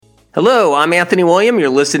Hello, I'm Anthony William. You're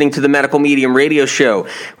listening to the Medical Medium Radio Show,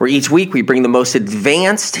 where each week we bring the most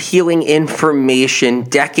advanced healing information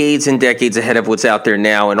decades and decades ahead of what's out there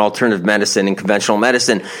now in alternative medicine and conventional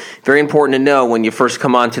medicine. Very important to know when you first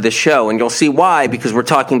come onto the show, and you'll see why, because we're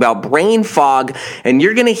talking about brain fog, and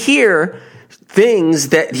you're going to hear things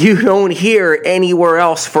that you don't hear anywhere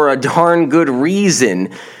else for a darn good reason.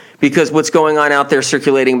 Because what's going on out there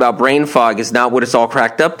circulating about brain fog is not what it's all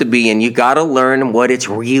cracked up to be, and you got to learn what it's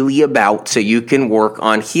really about so you can work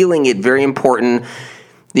on healing it. Very important.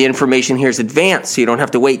 The information here is advanced, so you don't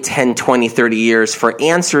have to wait 10, 20, 30 years for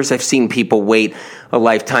answers. I've seen people wait a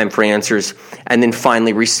lifetime for answers and then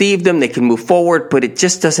finally receive them. They can move forward, but it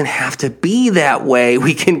just doesn't have to be that way.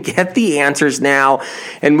 We can get the answers now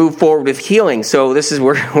and move forward with healing. So this is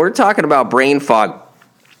where we're talking about brain fog.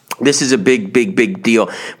 This is a big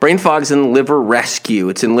deal. Brain fog is in Liver Rescue.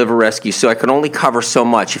 It's in Liver Rescue, so I can only cover so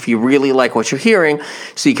much. If you really like what you're hearing,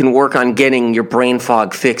 so you can work on getting your brain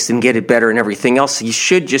fog fixed and get it better and everything else, you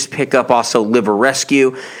should just pick up also Liver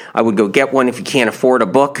Rescue. I would go get one if you can't afford a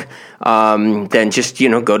book. Then just,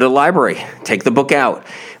 go to the library, take the book out.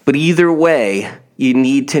 But either way, you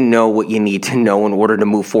need to know what you need to know in order to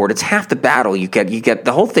move forward. It's half the battle. You get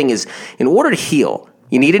the whole thing is, in order to heal,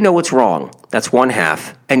 you need to know what's wrong. That's one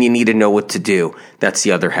half. And you need to know what to do. That's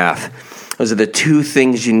the other half. Those are the two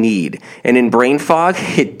things you need. And in brain fog,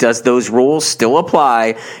 those rules still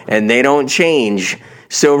apply and they don't change.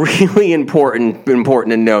 So really important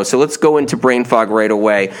to know. So let's go into brain fog right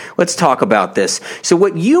away. Let's talk about this. So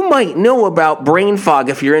what you might know about brain fog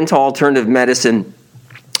if you're into alternative medicine,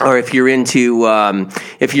 or if you're into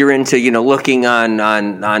looking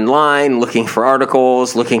online, looking for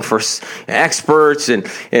articles, looking for experts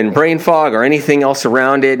and brain fog or anything else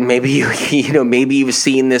around it, maybe maybe you've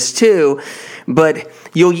seen this too, but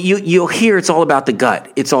you'll hear it's all about the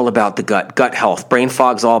gut. It's all about the gut health. Brain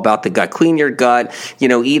fog's all about the gut. Clean your gut.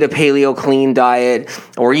 Eat a paleo clean diet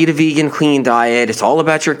or eat a vegan clean diet. It's all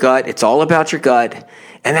about your gut. It's all about your gut.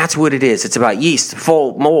 And that's what it is. It's about yeast,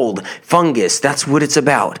 mold, fungus. That's what it's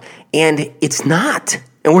about. And it's not.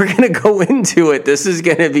 And we're going to go into it. This is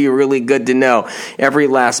going to be really good to know, every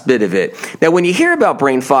last bit of it. Now, when you hear about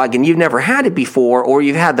brain fog and you've never had it before, or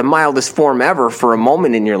you've had the mildest form ever for a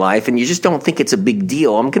moment in your life, and you just don't think it's a big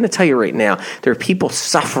deal, I'm going to tell you right now, there are people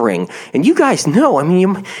suffering. And you guys know,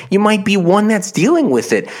 you might be one that's dealing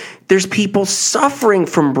with it. There's people suffering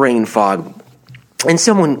from brain fog. And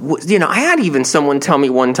someone, I had even someone tell me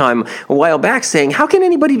one time a while back saying, how can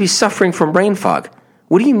anybody be suffering from brain fog?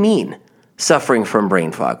 What do you mean, suffering from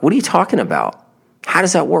brain fog? What are you talking about? How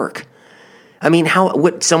does that work?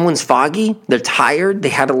 Someone's foggy? They're tired? They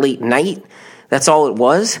had a late night? That's all it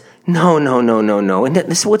was? No. And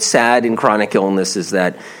this is what's sad in chronic illness is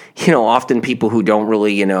that, often people who don't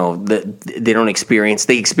really, they experience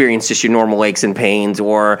just your normal aches and pains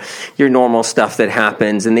or your normal stuff that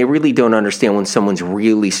happens. And they really don't understand when someone's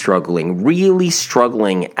really struggling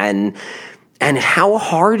and how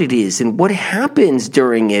hard it is and what happens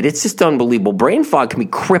during it. It's just unbelievable. Brain fog can be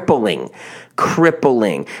crippling.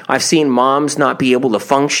 I've seen moms not be able to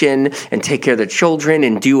function and take care of their children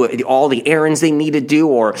and do all the errands they need to do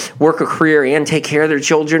or work a career and take care of their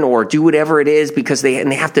children or do whatever it is because they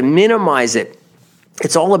have to minimize it.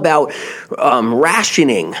 It's all about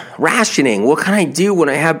rationing. What can I do when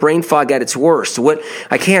I have brain fog at its worst?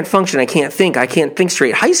 I can't function. I can't think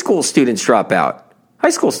straight. High school students drop out.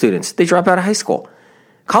 They drop out of high school.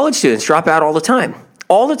 College students drop out all the time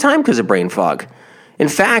because of brain fog. In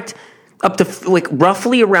fact, up to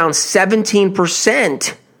roughly around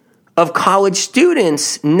 17% of college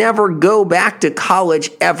students never go back to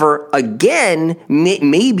college ever again,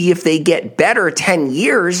 maybe if they get better 10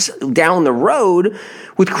 years down the road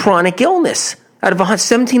with chronic illness.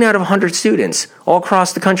 17 out of 100 students all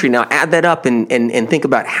across the country. Now add that up and think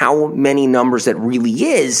about how many numbers that really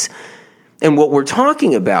is and what we're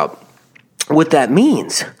talking about, what that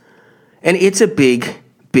means. And it's a big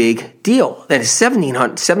deal. That is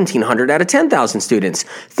 1,700 out of 10,000 students.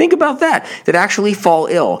 Think about that actually fall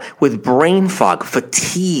ill with brain fog,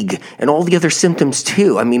 fatigue, and all the other symptoms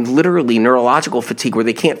too. Literally neurological fatigue where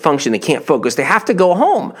they can't function, they can't focus, they have to go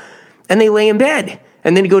home, and they lay in bed.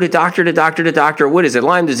 And then you go to doctor. What is it?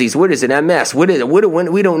 Lyme disease. What is it? MS. What is it? We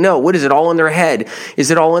don't know. What is it? All in their head. Is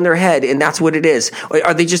it all in their head? And that's what it is.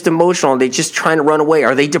 Are they just emotional? Are they just trying to run away?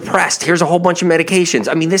 Are they depressed? Here's a whole bunch of medications.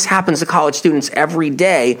 This happens to college students every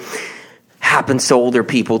day. Happens to older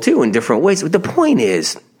people too in different ways. But the point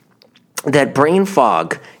is, that brain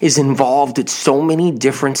fog is involved in so many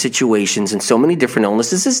different situations and so many different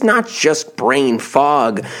illnesses. It's not just brain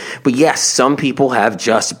fog, but yes, some people have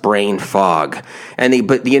just brain fog, but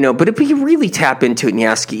if you really tap into it and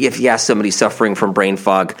if you ask somebody suffering from brain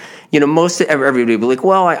fog, everybody will be like,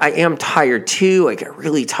 well, I am tired too. I get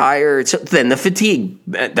really tired. So then the fatigue,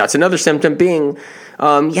 that's another symptom being,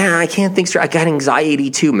 I can't think straight. I got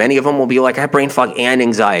anxiety too. Many of them will be like, I have brain fog and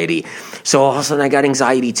anxiety. So all of a sudden I got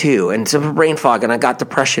anxiety too. And some brain fog and I got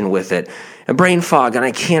depression with it. And brain fog and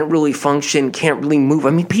I can't really function, can't really move.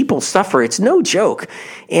 I mean, people suffer. It's no joke.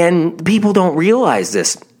 And people don't realize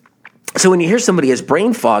this. So when you hear somebody has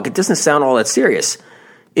brain fog, it doesn't sound all that serious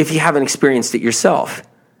if you haven't experienced it yourself.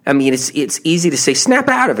 I mean, it's easy to say, snap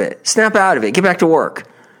out of it, get back to work,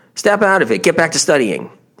 snap out of it, get back to studying,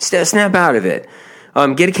 snap out of it.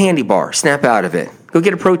 Get a candy bar, snap out of it. Go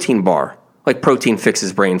get a protein bar, like protein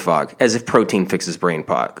fixes brain fog, as if protein fixes brain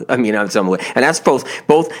fog. I mean, and that's both.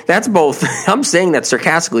 I'm saying that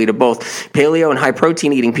sarcastically to both paleo and high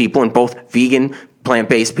protein eating people and both vegan,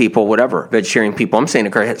 plant-based people, whatever, vegetarian people. I'm saying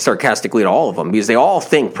it sarcastically to all of them because they all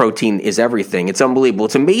think protein is everything. It's unbelievable.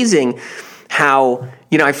 It's amazing how,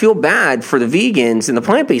 I feel bad for the vegans and the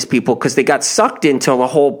plant-based people because they got sucked into the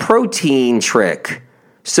whole protein trick.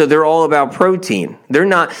 So they're all about protein.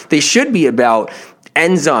 They should be about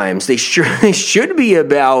enzymes. They should be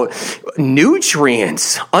about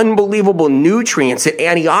nutrients, unbelievable nutrients and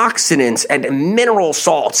antioxidants and mineral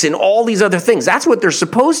salts and all these other things. That's what they're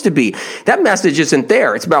supposed to be. That message isn't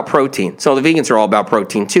there. It's about protein. So the vegans are all about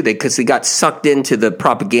protein too, because they got sucked into the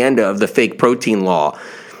propaganda of the fake protein law.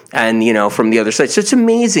 And, from the other side. So it's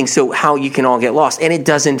amazing how you can all get lost. And it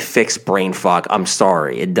doesn't fix brain fog. I'm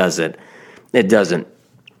sorry. It doesn't.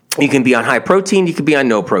 You can be on high protein. You can be on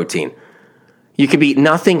no protein. You can be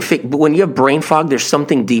nothing. But when you have brain fog, there's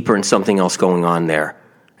something deeper and something else going on there.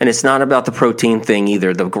 And it's not about the protein thing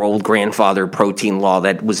either, the old grandfather protein law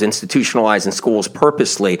that was institutionalized in schools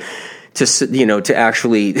purposely to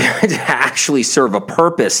actually serve a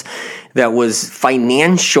purpose that was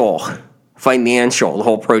financial, the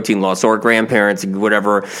whole protein law. So our grandparents,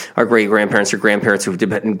 whatever, our great-grandparents or grandparents,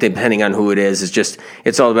 depending on who it is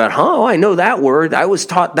it's all about, I know that word. I was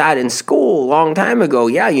taught that in school a long time ago.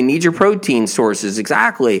 Yeah, you need your protein sources,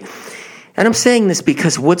 exactly. And I'm saying this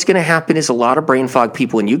because what's going to happen is a lot of brain fog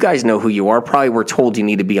people, and you guys know who you are, probably were told you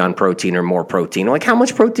need to be on protein or more protein. Like, how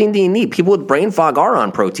much protein do you need? People with brain fog are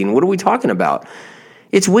on protein. What are we talking about?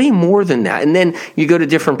 It's way more than that. And then you go to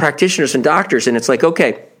different practitioners and doctors, and it's like,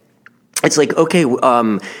 okay, it's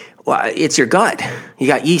your gut. You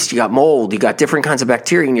got yeast, you got mold, you got different kinds of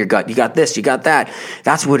bacteria in your gut. You got this, you got that.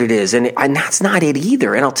 That's what it is. And that's not it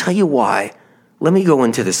either. And I'll tell you why. Let me go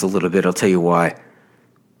into this a little bit. I'll tell you why.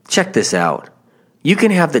 Check this out. You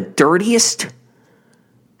can have the dirtiest,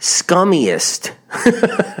 scummiest,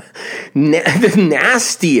 the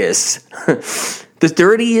nastiest, the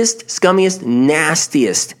dirtiest, scummiest,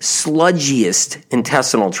 nastiest, sludgiest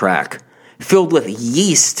intestinal tract filled with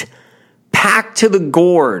yeast, packed to the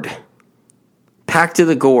gourd,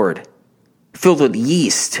 filled with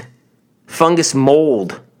yeast, fungus,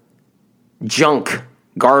 mold, junk,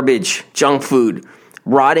 garbage, junk food,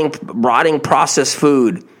 rotting processed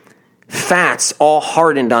food, fats all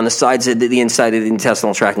hardened on the sides of the inside of the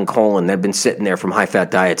intestinal tract and colon that have been sitting there from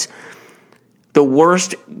high-fat diets. The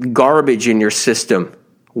worst garbage in your system,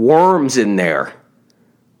 worms in there,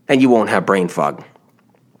 and you won't have brain fog.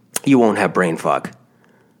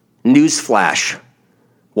 Newsflash.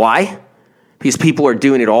 Why? Because people are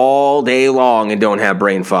doing it all day long and don't have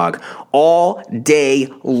brain fog. All day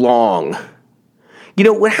long.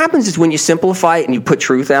 What happens is when you simplify it and you put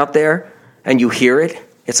truth out there and you hear it,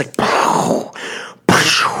 it's like,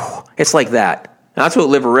 it's like that. That's what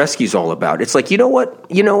Liver Rescue is all about. It's like, you know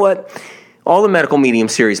what? All the Medical Medium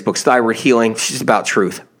series books, Thyroid Healing, it's just about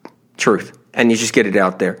truth. And you just get it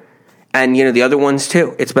out there. And, the other ones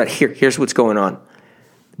too. It's about here's what's going on.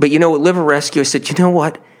 But with Liver Rescue, I said, you know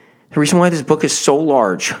what? The reason why this book is so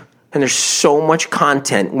large and there's so much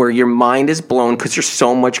content where your mind is blown because there's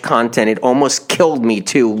so much content, it almost killed me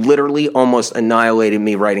too. Literally almost annihilated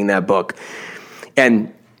me writing that book.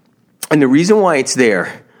 And the reason why it's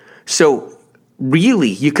there, so really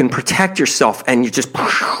you can protect yourself and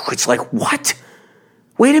it's like, what?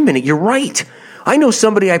 Wait a minute, you're right. I know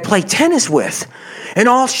somebody I play tennis with, and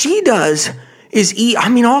all she does is eat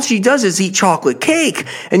chocolate cake.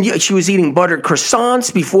 And she was eating buttered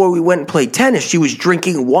croissants before we went and played tennis. She was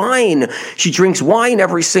drinking wine. She drinks wine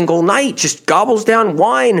every single night, just gobbles down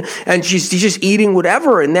wine, and she's just eating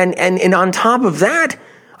whatever. And then, and on top of that,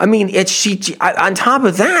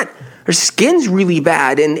 Her skin's really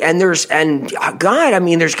bad, and there's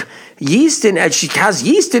yeast, and she has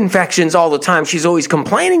yeast infections all the time. She's always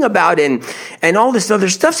complaining about it, and all this other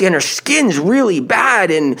stuff. And her skin's really bad,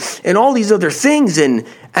 and all these other things, and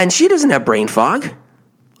she doesn't have brain fog.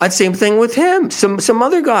 Same thing with him. Some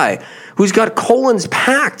other guy who's got colons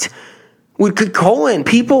packed with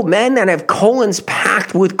men that have colons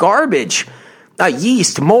packed with garbage.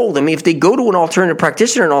 Yeast, mold. I mean, if they go to an alternative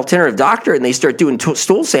practitioner, an alternative doctor, and they start doing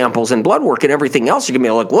stool samples and blood work and everything else, you're gonna be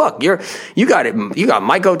like, look, you got it. You got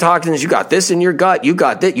mycotoxins. You got this in your gut. You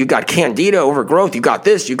got that. You got candida overgrowth. You got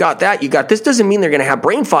this. You got that. You got this. Doesn't mean they're gonna have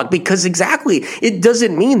brain fog, because exactly, it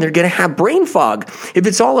doesn't mean they're gonna have brain fog. If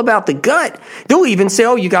it's all about the gut, they'll even say,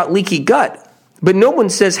 oh, you got leaky gut, but no one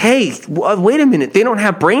says, hey, wait a minute, they don't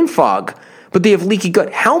have brain fog, but they have leaky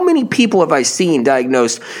gut. How many people have I seen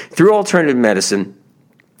diagnosed through alternative medicine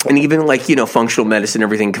and even functional medicine,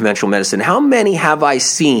 everything, conventional medicine? How many have I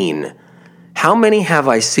seen?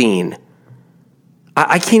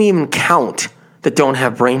 I can't even count that don't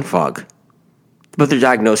have brain fog. But they're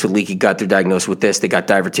diagnosed with leaky gut. They're diagnosed with this. They got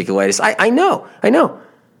diverticulitis. I know. I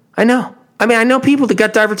mean, I know people that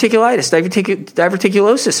got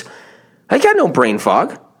diverticulosis. I got no brain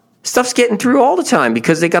fog. Stuff's getting through all the time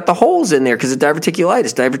because they got the holes in there because of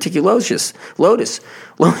diverticulosis, lotus.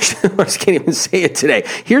 I just can't even say it today.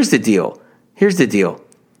 Here's the deal.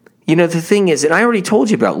 The thing is, and I already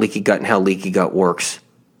told you about leaky gut and how leaky gut works.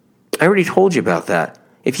 I already told you about that.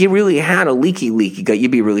 If you really had a leaky gut,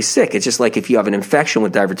 you'd be really sick. It's just like if you have an infection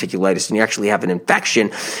with diverticulitis and you actually have an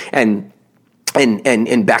infection and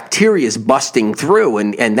bacteria is busting through,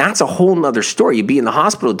 and that's a whole nother story. You'd be in the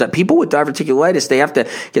hospital. People with diverticulitis, they have to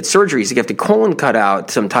get surgeries. They have to colon cut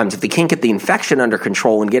out sometimes if they can't get the infection under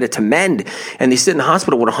control and get it to mend. And they sit in the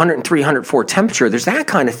hospital with 103, 104 temperature. There's that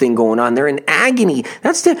kind of thing going on. They're in agony.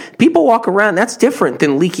 People walk around. That's different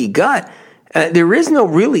than leaky gut. There is no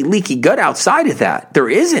really leaky gut outside of that. There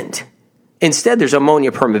isn't. Instead, there's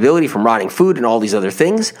ammonia permeability from rotting food and all these other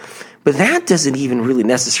things. But that doesn't even really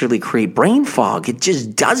necessarily create brain fog. It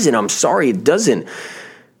just doesn't. I'm sorry, it doesn't.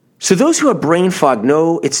 So those who have brain fog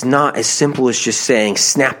know it's not as simple as just saying,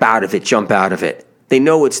 snap out of it, jump out of it. They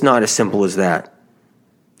know it's not as simple as that.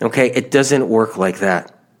 Okay? It doesn't work like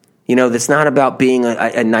that. That's not about being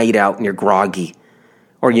a night out and you're groggy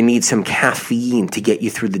or you need some caffeine to get you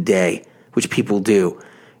through the day, which people do.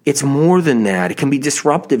 It's more than that. It can be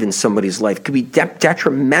disruptive in somebody's life. It could be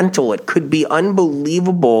detrimental. It could be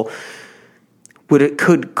unbelievable what it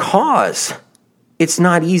could cause. It's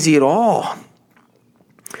not easy at all.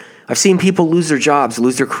 I've seen people lose their jobs,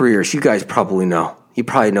 lose their careers. You guys probably know. You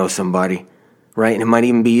probably know somebody, right? And it might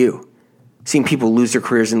even be you. I've seen people lose their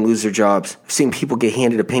careers and lose their jobs. I've seen people get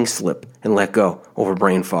handed a pink slip and let go over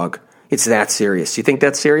brain fog. It's that serious. You think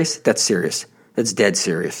that's serious? That's serious. That's dead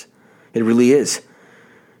serious. It really is.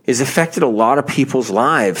 It's affected a lot of people's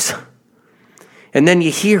lives. And then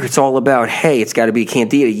you hear it's all about, hey, it's got to be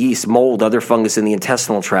candida, yeast, mold, other fungus in the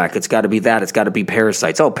intestinal tract. It's got to be that. It's got to be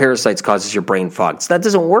parasites. Oh, parasites causes your brain fog. That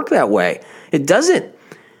doesn't work that way. It doesn't.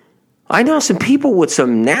 I know some people with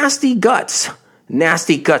some nasty guts.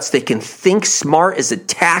 They can think smart as a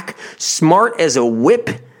tack, smart as a whip.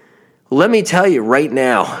 Let me tell you right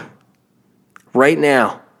now.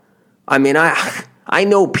 I mean, I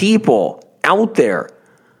know people out there.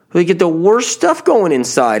 They get the worst stuff going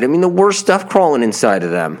inside. I mean, the worst stuff crawling inside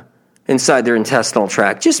of them, inside their intestinal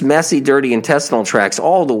tract. Just messy, dirty intestinal tracts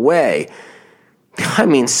all the way. I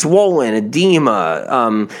mean, swollen,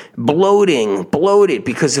 edema, bloated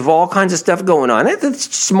because of all kinds of stuff going on.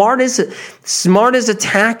 That's smart as a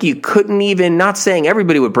tack. You couldn't even, not saying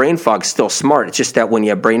everybody with brain fog is still smart. It's just that when you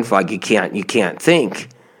have brain fog, you can't think.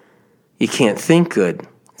 You can't think good.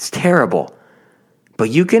 It's terrible. But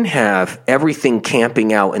you can have everything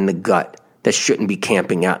camping out in the gut that shouldn't be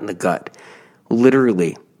camping out in the gut.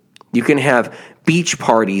 Literally. You can have beach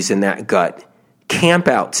parties in that gut,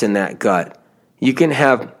 campouts in that gut. You can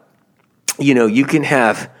have,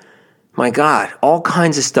 my God, all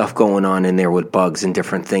kinds of stuff going on in there with bugs and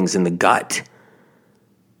different things in the gut.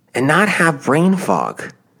 And not have brain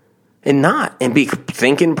fog. And be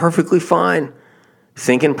thinking perfectly fine.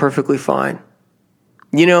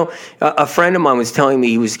 A friend of mine was telling me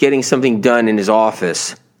he was getting something done in his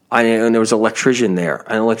office, and there was an electrician there.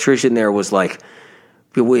 An electrician there was like,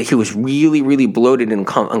 he was really, really bloated and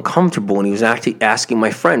uncomfortable, and he was actually asking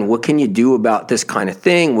my friend, what can you do about this kind of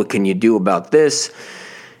thing? What can you do about this?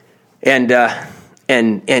 And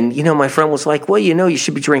my friend was like, well, you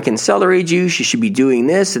should be drinking celery juice. You should be doing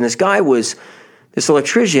this. And this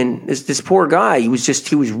electrician, this poor guy, he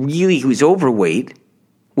was overweight,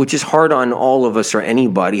 which is hard on all of us or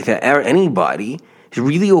anybody He's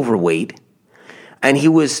really overweight. And he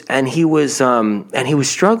was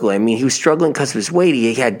struggling. I mean, he was struggling because of his weight.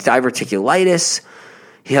 He had diverticulitis.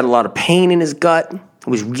 He had a lot of pain in his gut. He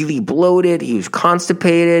was really bloated. He was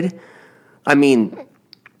constipated. I mean,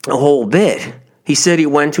 a whole bit. He said he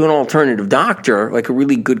went to an alternative doctor, like a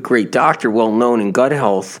really good, great doctor, well known in gut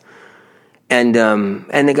health. And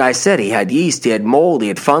the guy said he had yeast, he had mold, he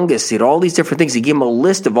had fungus, he had all these different things. He gave him a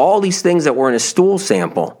list of all these things that were in his stool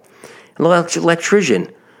sample. An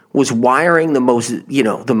electrician was wiring the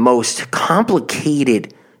most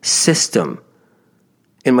complicated system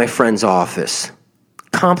in my friend's office.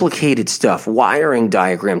 Complicated stuff, wiring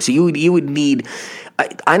diagrams. So you would need,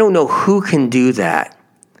 I don't know who can do that.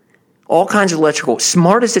 All kinds of electrical,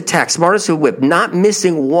 smart as a tack, smart as a whip, not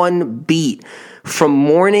missing one beat. From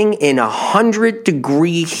morning in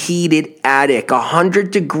 100-degree heated attic,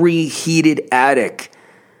 100-degree heated attic.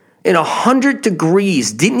 In 100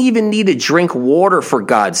 degrees, didn't even need to drink water, for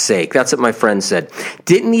God's sake. That's what my friend said.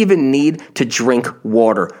 Didn't even need to drink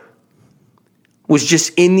water. Was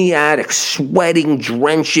just in the attic, sweating,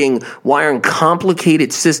 drenching, wiring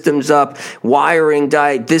complicated systems up, wiring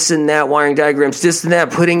this and that, wiring diagrams, this and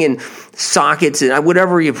that, putting in sockets and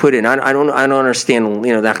whatever you put in. I don't understand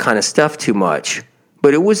that kind of stuff too much,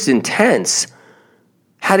 but it was intense.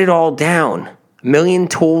 Had it all down. 1 million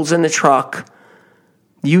tools in the truck.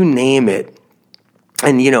 You name it.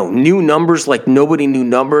 And, knew numbers like nobody knew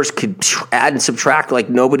numbers, could add and subtract like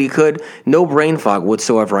nobody could. No brain fog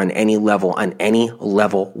whatsoever on any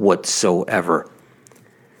level whatsoever.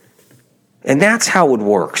 And that's how it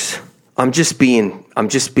works. I'm just being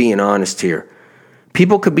honest here.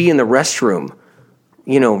 People could be in the restroom,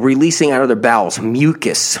 releasing out of their bowels,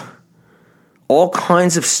 mucus, all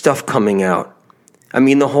kinds of stuff coming out. I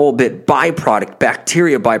mean, the whole bit,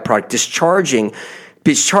 bacteria byproduct,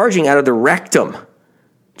 discharging out of the rectum.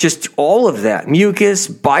 Just all of that, mucus,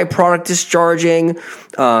 byproduct discharging,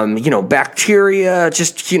 bacteria,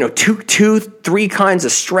 just, 3 kinds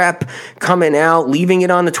of strep coming out, leaving it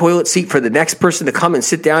on the toilet seat for the next person to come and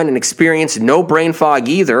sit down and experience no brain fog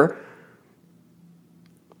either.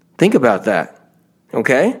 Think about that,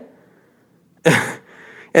 okay?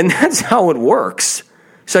 And that's how it works.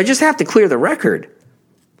 So I just have to clear the record.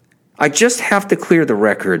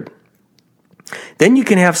 Then you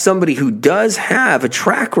can have somebody who does have a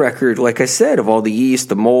track record, like I said, of all the yeast,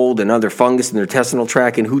 the mold, and other fungus in their intestinal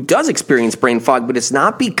tract, and who does experience brain fog, but it's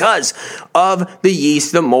not because of the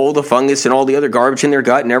yeast, the mold, the fungus, and all the other garbage in their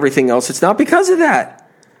gut and everything else. It's not because of that.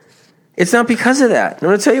 I'm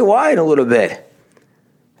going to tell you why in a little bit.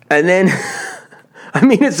 And then,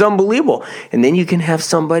 it's unbelievable. And then you can have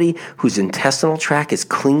somebody whose intestinal tract is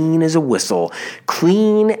clean as a whistle.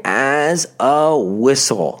 Clean as a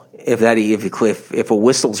whistle. If a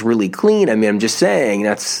whistle's really clean, I'm just saying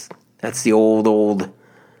that's the old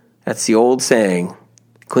saying,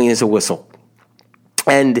 clean as a whistle.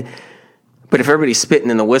 But if everybody's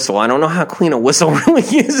spitting in the whistle, I don't know how clean a whistle really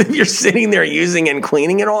is if you're sitting there using and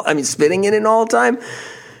cleaning it all. Spitting in it all the time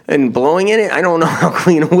and blowing in it. I don't know how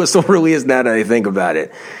clean a whistle really is now that I think about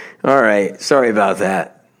it. All right, sorry about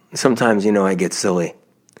that. Sometimes I get silly,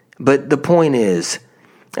 but the point is,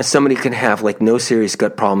 somebody can have no serious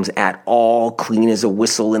gut problems at all, clean as a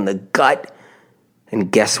whistle in the gut, and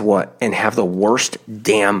guess what? And have the worst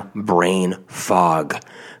damn brain fog.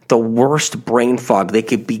 The worst brain fog they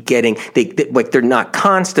could be getting. They're not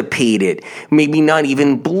constipated, maybe not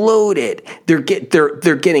even bloated. They're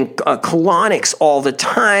getting colonics all the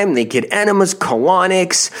time. They get enemas,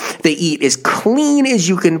 colonics. They eat as clean as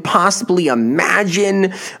you can possibly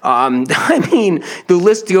imagine. The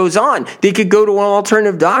list goes on. They could go to an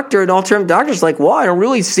alternative doctor. An alternative doctor's like, well, I don't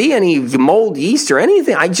really see any mold, yeast, or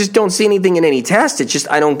anything. I just don't see anything in any test. It's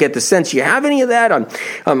just I don't get the sense you have any of that.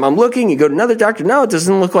 I'm looking. You go to another doctor. No, it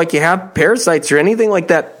doesn't look like you have parasites or anything like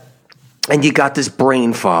that, and you got this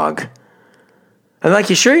brain fog. I'm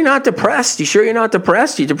you sure you're not depressed? You sure you're not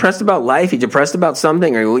depressed? You depressed about life? You depressed about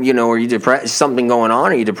something? Or, are you depressed? Something going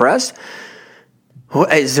on? Are you depressed?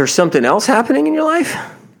 Is there something else happening in your life?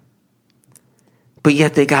 But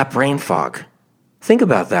yet they got brain fog. Think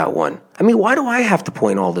about that one. Why do I have to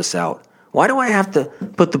point all this out? Why do I have to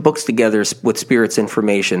put the books together with Spirit's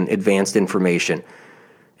information, advanced information,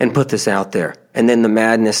 and put this out there? And then the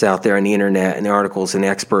madness out there on the internet and the articles and the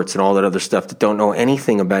experts and all that other stuff that don't know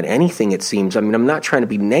anything about anything, it seems. I'm not trying to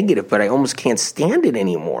be negative, but I almost can't stand it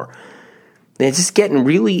anymore. And it's just getting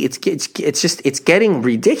it's getting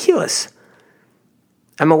ridiculous.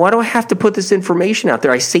 Why do I have to put this information out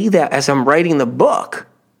there? I say that as I'm writing the book.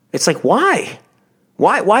 It's why?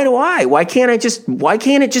 Why can't it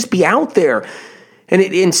just be out there? And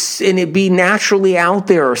it'd be naturally out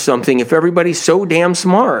there or something if everybody's so damn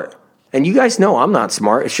smart. And you guys know I'm not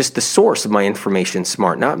smart. It's just the source of my information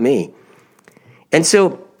smart, not me. And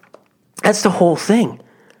so that's the whole thing.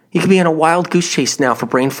 You could be on a wild goose chase now for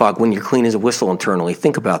brain fog when you're clean as a whistle internally.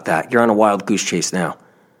 Think about that. You're on a wild goose chase now,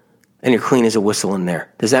 and you're clean as a whistle in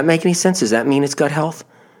there. Does that make any sense? Does that mean it's gut health?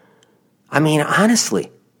 I mean,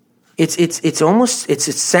 honestly, it's almost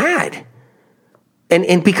sad.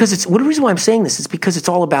 And because the reason why I'm saying this is because it's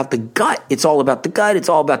all about the gut. It's all about the gut. It's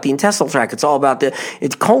all about the intestinal tract. It's all about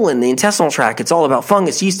it's colon, the intestinal tract. It's all about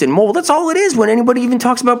fungus, yeast, and mold. That's all it is when anybody even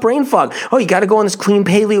talks about brain fog. Oh, you got to go on this clean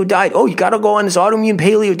paleo diet. Oh, you got to go on this autoimmune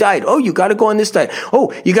paleo diet. Oh, you got to go on this diet.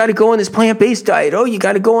 Oh, you got to go on this plant-based diet. Oh, you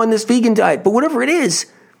got to go on this vegan diet. But whatever it is,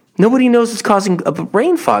 nobody knows what's causing a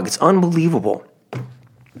brain fog. It's unbelievable.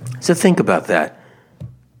 So think about that.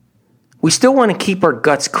 We still want to keep our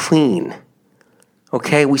guts clean.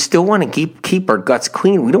 Okay, we still want to keep our guts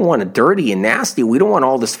clean. We don't want it dirty and nasty. We don't want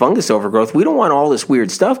all this fungus overgrowth. We don't want all this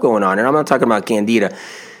weird stuff going on. And I'm not talking about candida. I'm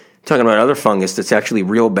talking about other fungus that's actually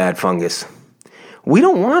real bad fungus. We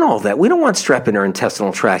don't want all that. We don't want strep in our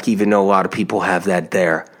intestinal tract, even though a lot of people have that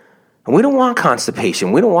there. And we don't want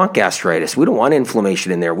constipation. We don't want gastritis. We don't want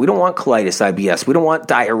inflammation in there. We don't want colitis, IBS. We don't want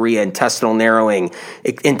diarrhea, intestinal narrowing,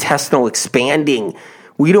 intestinal expanding.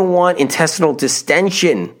 We don't want intestinal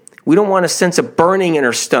distension. We don't want a sense of burning in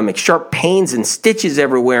our stomach, sharp pains and stitches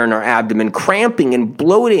everywhere in our abdomen, cramping and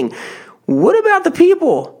bloating. What about the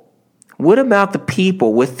people? What about the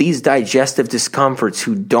people with these digestive discomforts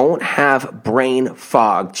who don't have brain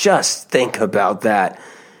fog? Just think about that.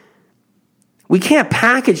 We can't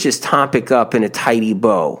package this topic up in a tidy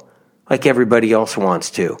bow like everybody else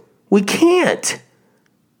wants to. We can't.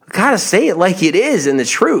 We gotta say it like it is and the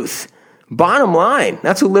truth. Bottom line,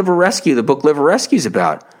 that's what Liver Rescue, the book Liver Rescue is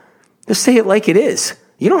about. Just say it like it is.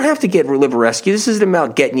 You don't have to get Liver Rescue. This isn't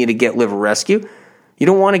about getting you to get Liver Rescue. You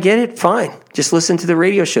don't want to get it? Fine. Just listen to the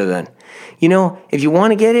radio show then. You know, if you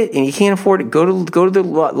want to get it and you can't afford it, go to the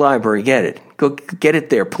library, get it. Go get it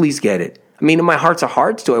there. Please get it. I mean, in my heart's of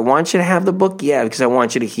hearts, do I want you to have the book? Yeah, because I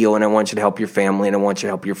want you to heal and I want you to help your family and I want you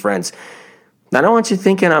to help your friends. I don't want you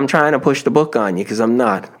thinking I'm trying to push the book on you because I'm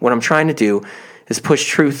not. What I'm trying to do is push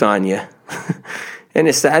truth on you. And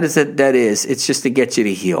as sad as that is, it's just to get you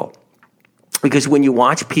to heal. Because when you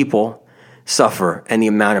watch people suffer and the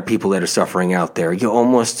amount of people that are suffering out there, it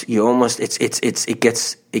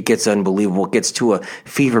gets unbelievable. It gets to a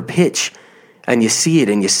fever pitch, and you see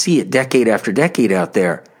it decade after decade out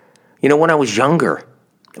there. You know, when I was younger,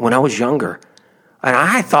 and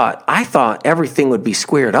I thought everything would be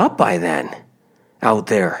squared up by then out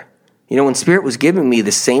there. You know, when Spirit was giving me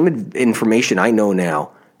the same information I know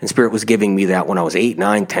now, and Spirit was giving me that when I was 8,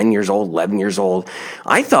 9, 10 years old, 11 years old,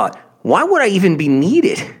 I thought, why would I even be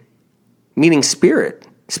needed? Meaning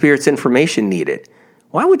Spirit's information needed.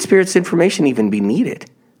 Why would Spirit's information even be needed?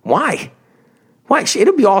 Why?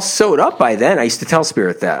 It'll be all sewed up by then. I used to tell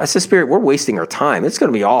Spirit that. I said, Spirit, we're wasting our time. It's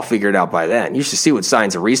going to be all figured out by then. You should see what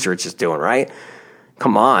science and research is doing, right?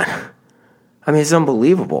 Come on. I mean, it's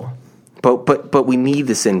unbelievable. But we need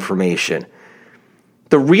this information.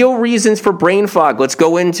 The real reasons for brain fog. Let's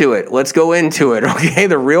go into it. Okay?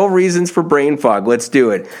 The real reasons for brain fog. Let's do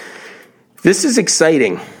it. This is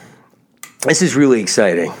exciting. This is really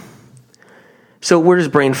exciting. So where does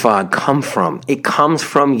brain fog come from? It comes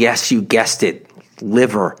from, yes, you guessed it,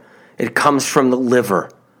 liver. It comes from the liver.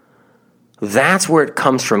 That's where it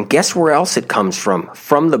comes from. Guess where else it comes from?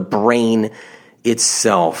 From the brain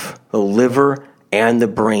itself. The liver and the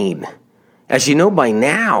brain. As you know by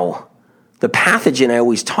now, the pathogen I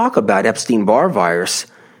always talk about, Epstein-Barr virus,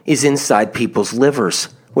 is inside people's livers,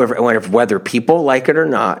 whether people like it or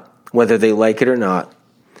not. Whether they like it or not.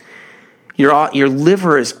 Your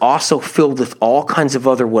liver is also filled with all kinds of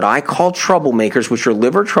other what I call troublemakers, which are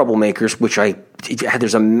liver troublemakers,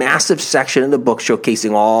 there's a massive section in the book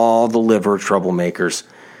showcasing all the liver troublemakers.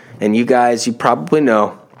 And you guys, you probably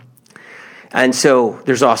know. And so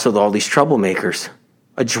there's also all these troublemakers.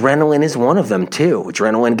 Adrenaline is one of them too.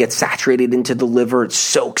 Adrenaline gets saturated into the liver. It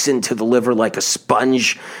soaks into the liver like a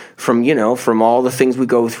sponge from all the things we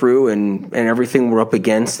go through and everything we're up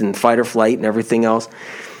against and fight or flight and everything else.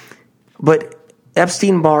 But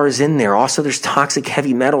Epstein-Barr is in there. Also, there's toxic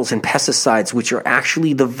heavy metals and pesticides, which are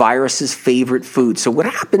actually the virus's favorite food. So what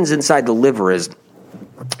happens inside the liver is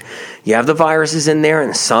you have the viruses in there,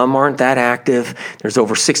 and some aren't that active. There's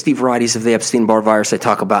over 60 varieties of the Epstein-Barr virus I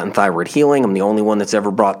talk about in Thyroid Healing. I'm the only one that's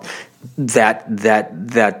ever brought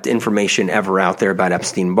that information ever out there about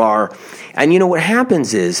Epstein-Barr. And you know what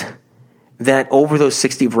happens is that over those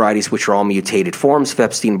 60 varieties, which are all mutated forms of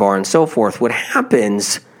Epstein-Barr and so forth, what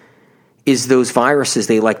happens is those viruses,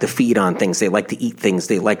 they like to feed on things, they like to eat things,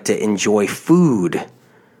 they like to enjoy food.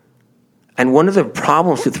 And one of the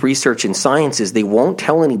problems with research and science is they won't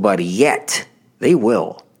tell anybody yet. They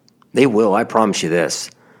will. They will, I promise you this.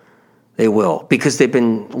 They will, because they've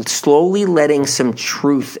been slowly letting some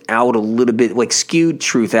truth out a little bit, like skewed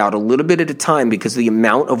truth out a little bit at a time, because of the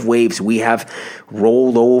amount of waves we have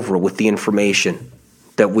rolled over with the information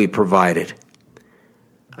that we provided.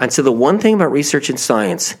 And so the one thing about research and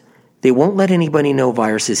science, they won't let anybody know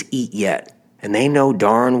viruses eat yet. And they know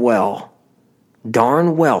darn well,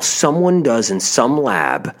 someone does in some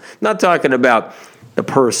lab. Not talking about the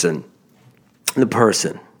person.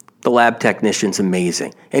 The lab technician's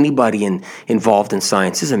amazing. Anybody involved in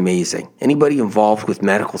science is amazing. Anybody involved with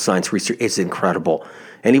medical science research is incredible.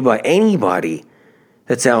 Anybody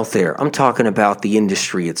that's out there. I'm talking about the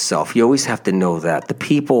industry itself. You always have to know that. The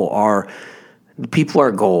people are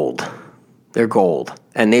gold. They're gold.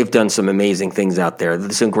 And they've done some amazing things out there.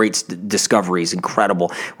 There's some great discoveries, incredible.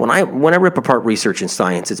 When I rip apart research and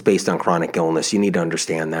science, it's based on chronic illness. You need to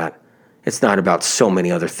understand that. It's not about so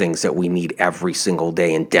many other things that we need every single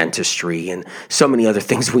day in dentistry, and so many other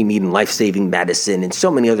things we need in life-saving medicine, and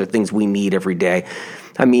so many other things we need every day.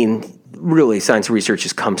 I mean, really, science research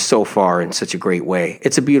has come so far in such a great way.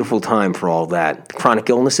 It's a beautiful time for all that. Chronic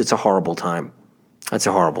illness, it's a horrible time. That's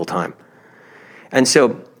a horrible time. And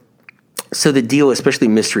so the deal, especially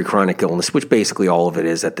mystery chronic illness, which basically all of it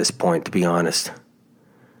is at this point, to be honest.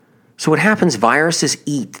 So what happens, viruses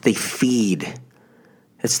eat, they feed.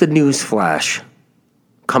 It's the news flash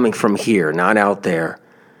coming from here, not out there.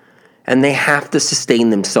 And they have to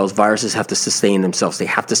sustain themselves. Viruses have to sustain themselves. They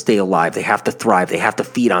have to stay alive. They have to thrive. They have to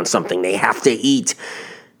feed on something. They have to eat.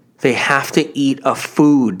 They have to eat a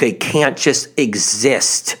food. They can't just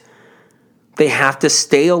exist. They have to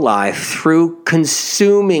stay alive through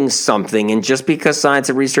consuming something. And just because science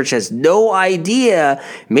and research has no idea,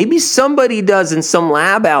 maybe somebody does in some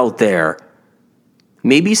lab out there.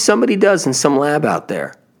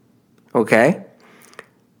 Okay?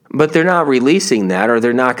 But they're not releasing that, or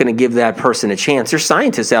they're not going to give that person a chance. There's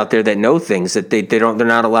scientists out there that know things that they're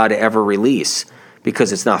not allowed to ever release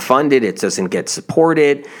because it's not funded, it doesn't get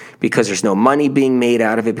supported, because there's no money being made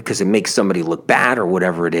out of it, because it makes somebody look bad or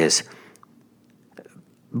whatever it is.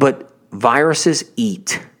 But viruses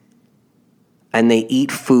eat. And they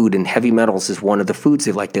eat food, and heavy metals is one of the foods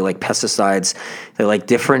they like. They like pesticides. They like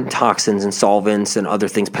different toxins and solvents and other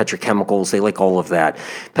things, petrochemicals. They like all of that.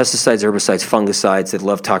 Pesticides, herbicides, fungicides. They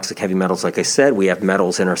love toxic heavy metals. Like I said, we have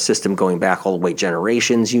metals in our system going back all the way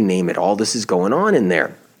generations. You name it. All this is going on in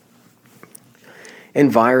there. And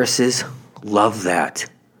viruses love that.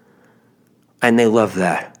 And they love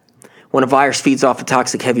that. When a virus feeds off of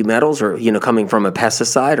toxic heavy metals, or coming from a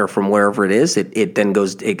pesticide or from wherever it is,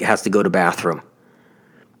 it has to go to bathroom.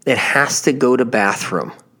 It has to go to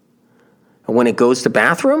bathroom. And when it goes to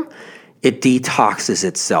bathroom, it detoxes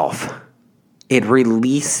itself. It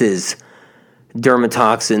releases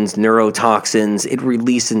dermatoxins, neurotoxins. It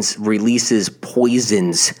releases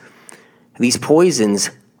poisons. These poisons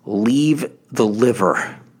leave the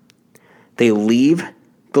liver. They leave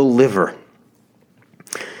the liver.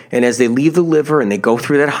 And as they leave the liver and they go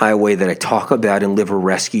through that highway that I talk about in Liver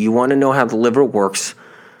Rescue, you want to know how the liver works.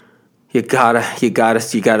 You gotta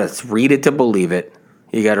read it to believe it.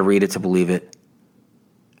 You gotta read it to believe it.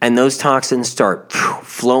 And those toxins start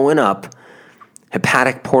flowing up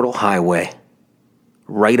hepatic portal highway,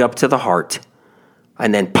 right up to the heart,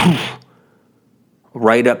 and then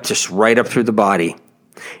right up through the body.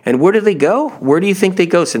 And where do they go? Where do you think they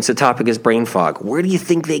go since the topic is brain fog? Where do you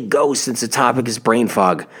think they go since the topic is brain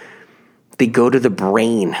fog? They go to the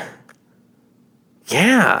brain.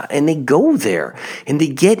 Yeah, and they go there, and they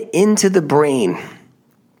get into the brain.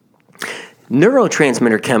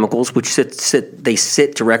 Neurotransmitter chemicals, which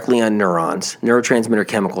sit directly on neurons. Neurotransmitter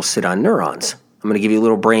chemicals sit on neurons. I'm going to give you a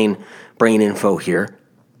little brain info here.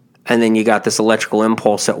 And then you got this electrical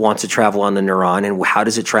impulse that wants to travel on the neuron. And how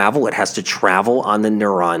does it travel? It has to travel on the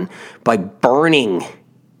neuron by burning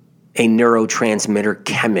a neurotransmitter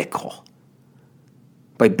chemical.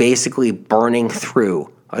 By basically burning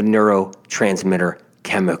through a neurotransmitter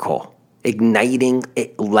chemical. Igniting,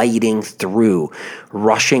 lighting through,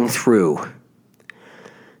 rushing through.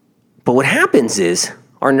 But what happens is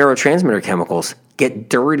our neurotransmitter chemicals get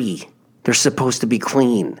dirty. They're supposed to be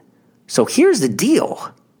clean. So here's the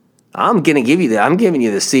deal. I'm giving you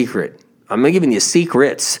the secret. I'm giving you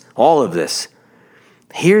secrets, all of this.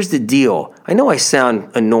 Here's the deal. I know I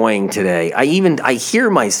sound annoying today. I hear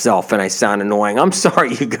myself and I sound annoying. I'm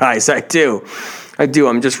sorry, you guys. I do.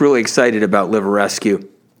 I'm just really excited about Liver Rescue.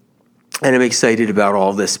 And I'm excited about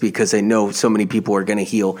all this because I know so many people are going to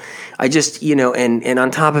heal. I just, and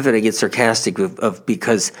on top of it, I get sarcastic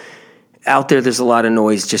because out there's a lot of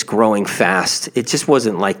noise just growing fast. It just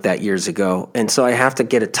wasn't like that years ago. And so I have to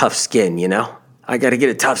get a tough skin, I got to get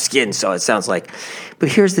a tough skin, so it sounds like. But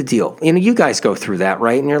here's the deal. You guys go through that,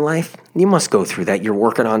 right, in your life? You must go through that. You're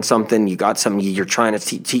working on something. You got something. You're trying to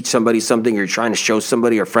teach somebody something. You're trying to show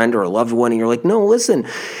somebody, a friend or a loved one, and you're like, no, listen,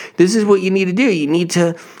 this is what you need to do. You need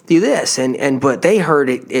to do this. But they heard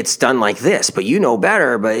it's done like this, but you know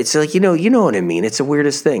better. But it's like, you know what I mean? It's the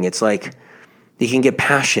weirdest thing. It's like you can get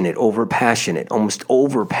passionate, almost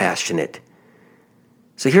over-passionate.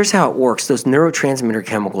 So here's how it works. Those neurotransmitter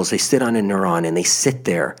chemicals, they sit on a neuron and they sit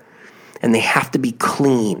there and they have to be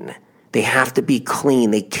clean. They have to be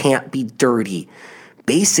clean. They can't be dirty.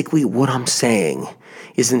 Basically, what I'm saying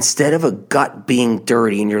is instead of a gut being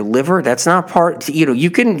dirty in your liver, that's not part,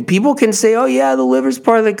 people can say, oh yeah, the liver's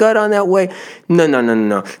part of the gut on that way.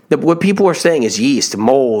 No. What people are saying is yeast,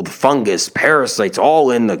 mold, fungus, parasites,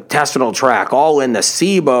 all in the intestinal tract, all in the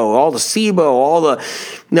SIBO,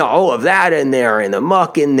 all of that in there, and the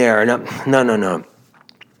muck in there. No.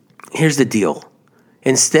 Here's the deal.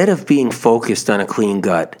 Instead of being focused on a clean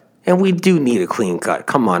gut, and we do need a clean gut.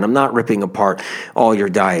 Come on, I'm not ripping apart all your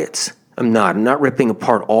diets. I'm not ripping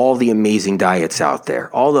apart all the amazing diets out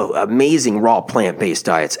there, all the amazing raw plant-based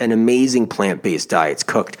diets and amazing plant-based diets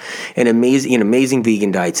cooked, and amazing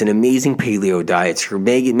vegan diets and amazing paleo diets, your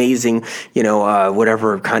amazing,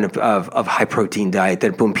 whatever kind of high protein diet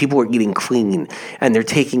that when people are eating clean and they're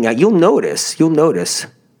taking out, you'll notice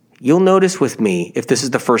with me, if this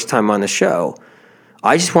is the first time on the show,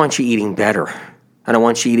 I just want you eating better. And I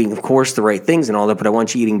want you eating, of course, the right things and all that, but I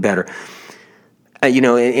want you eating better.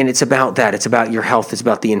 And it's about that. It's about your health. It's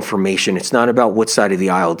about the information. It's not about what side of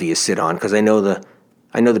the aisle do you sit on, because I know the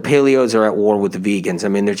paleos are at war with the vegans. I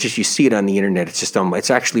mean, you see it on the internet. It's just,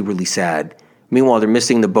 it's actually really sad. Meanwhile, they're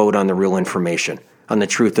missing the boat on the real information, on the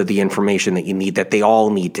truth of the information that you need, that they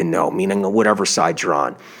all need to know, meaning whatever side you're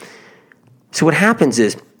on. So what happens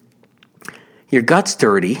is your gut's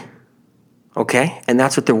dirty, okay? And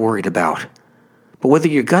that's what they're worried about. But whether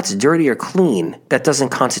your gut's dirty or clean, that doesn't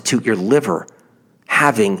constitute your liver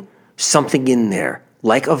having something in there,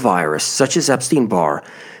 like a virus, such as Epstein-Barr,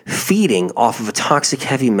 feeding off of a toxic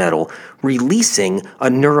heavy metal, releasing a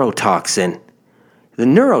neurotoxin. The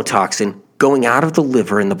neurotoxin going out of the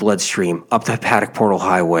liver in the bloodstream, up the hepatic portal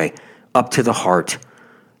highway, up to the heart,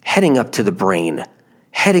 heading up to the brain,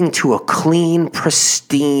 heading to a clean,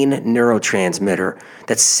 pristine neurotransmitter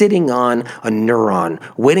that's sitting on a neuron,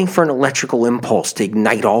 waiting for an electrical impulse to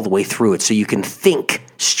ignite all the way through it so you can think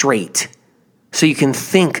straight, so you can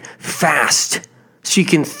think fast, so you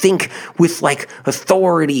can think with like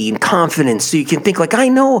authority and confidence, so you can think like, I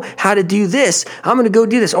know how to do this. I'm going to go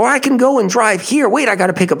do this. Or I can go and drive here. Wait, I got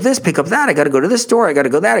to pick up this, pick up that. I got to go to this store. I got to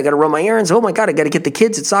go that. I got to run my errands. Oh my God, I got to get the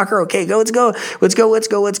kids at soccer. Okay, let's go.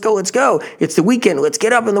 It's the weekend. Let's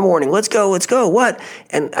get up in the morning. Let's go. What?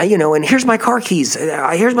 And and here's my car keys.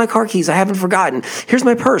 I haven't forgotten. Here's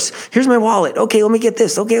my purse. Here's my wallet. Okay, let me get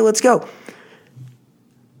this. Okay, let's go.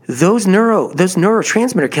 Those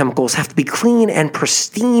neurotransmitter chemicals have to be clean and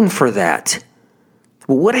pristine for that.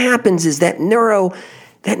 Well, what happens is that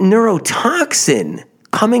neurotoxin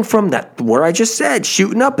coming from that, what I just said,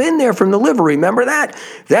 shooting up in there from the liver, remember that?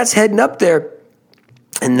 That's heading up there.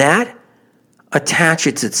 And that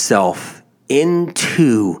attaches itself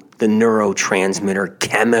into the neurotransmitter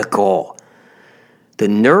chemical. The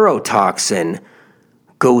neurotoxin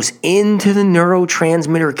goes into the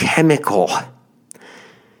neurotransmitter chemical,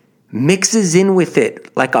 mixes in with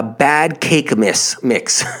it like a bad cake mix.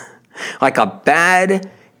 Like a bad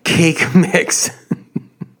cake mix.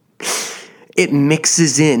 It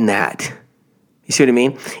mixes in that. You see what I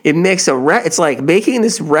mean? It makes it's like making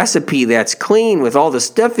this recipe that's clean with all the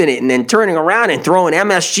stuff in it and then turning around and throwing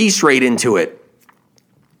MSG straight into it.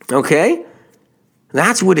 Okay?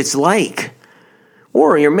 That's what it's like.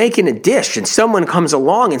 Or you're making a dish and someone comes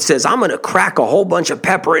along and says, I'm going to crack a whole bunch of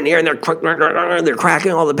pepper in here, and they're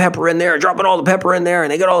cracking all the pepper in there, dropping all the pepper in there, and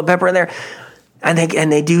they get all the pepper in there. And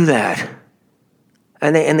they do that.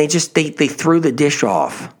 And they threw the dish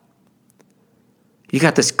off. You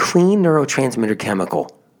got this clean neurotransmitter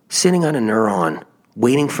chemical sitting on a neuron,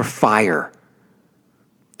 waiting for fire,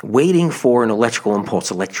 waiting for an electrical impulse,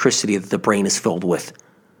 electricity that the brain is filled with.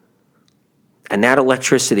 And that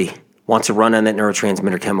electricity wants to run on that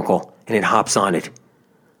neurotransmitter chemical, and it hops on it.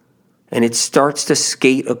 And it starts to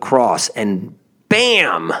skate across, and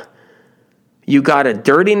bam! You got a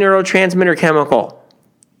dirty neurotransmitter chemical.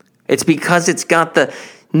 It's because it's got the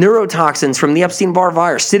neurotoxins from the Epstein-Barr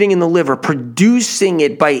virus sitting in the liver, producing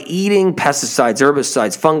it by eating pesticides,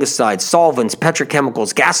 herbicides, fungicides, solvents,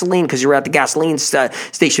 petrochemicals, gasoline, because you're at the gasoline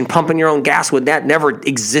station pumping your own gas when that never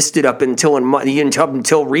existed up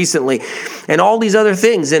until recently, and all these other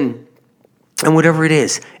things, and whatever it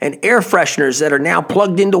is, and air fresheners that are now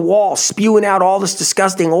plugged into walls, spewing out all this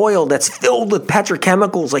disgusting oil that's filled with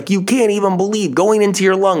petrochemicals like you can't even believe, going into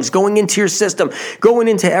your lungs, going into your system, going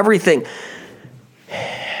into everything,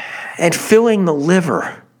 and filling the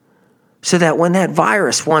liver so that when that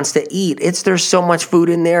virus wants to eat, there's so much food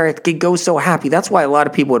in there, it could go so happy. That's why a lot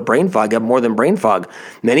of people with brain fog have more than brain fog.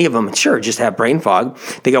 Many of them, sure, just have brain fog.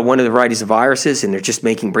 They got one of the varieties of viruses and they're just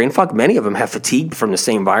making brain fog. Many of them have fatigue from the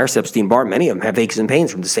same virus, Epstein-Barr. Many of them have aches and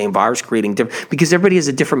pains from the same virus, creating different, because everybody has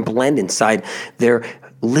a different blend inside their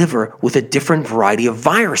liver with a different variety of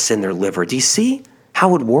virus in their liver. Do you see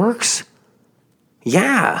how it works?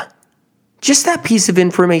 Yeah. Just that piece of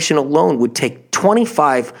information alone would take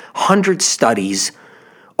 2,500 studies,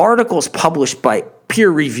 articles published by peer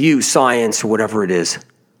review science or whatever it is.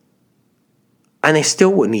 And they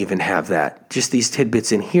still wouldn't even have that. Just these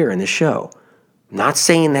tidbits in here in the show. Not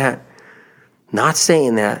saying that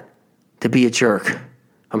to be a jerk.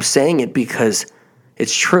 I'm saying it because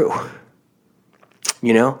it's true.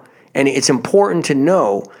 And it's important to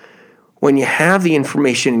know when you have the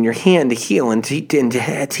information in your hand to heal and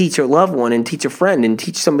to teach a loved one and teach a friend and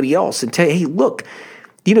teach somebody else and tell, hey, look,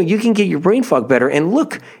 you can get your brain fog better. And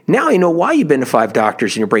look, now I know why you've been to 5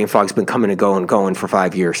 doctors and your brain fog's been coming and going for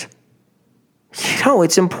 5 years.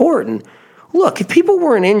 It's important. Look, if people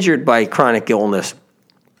weren't injured by chronic illness,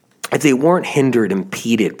 if they weren't hindered,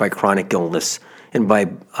 impeded by chronic illness and by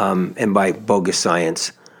bogus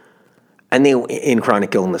science, and they in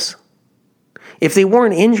chronic illness, if they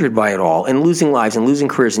weren't injured by it all and losing lives and losing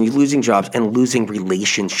careers and losing jobs and losing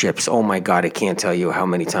relationships, oh my God, I can't tell you how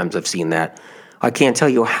many times I've seen that. I can't tell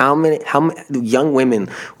you how many young women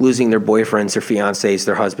losing their boyfriends, their fiancés,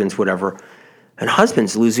 their husbands, whatever, and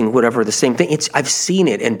husbands losing whatever, the same thing. I've seen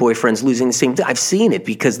it, and boyfriends losing the same thing. I've seen it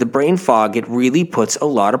because the brain fog, it really puts a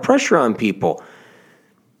lot of pressure on people.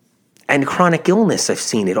 And chronic illness, I've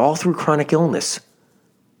seen it all through chronic illness.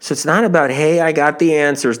 So it's not about, hey, I got the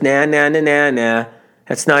answers, nah.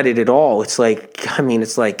 That's not it at all. It's like,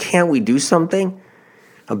 can't we do something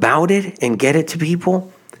about it and get it to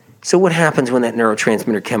people? So what happens when that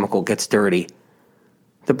neurotransmitter chemical gets dirty?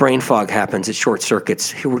 The brain fog happens, it short circuits.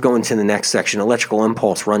 Here we're going to the next section. Electrical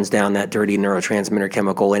impulse runs down that dirty neurotransmitter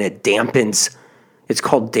chemical and it dampens. It's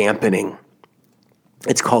called dampening.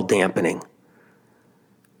 And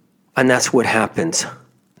that's what happens.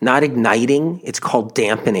 Not igniting, it's called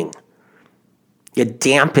dampening. You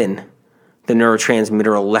dampen the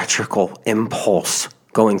neurotransmitter electrical impulse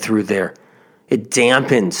going through there. It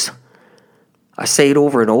dampens. I say it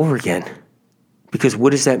over and over again. Because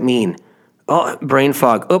what does that mean? Oh, brain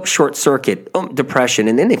fog. Oh, short circuit. Oh, depression.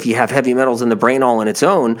 And then if you have heavy metals in the brain all on its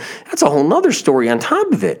own, that's a whole nother story on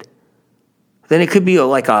top of it. Then it could be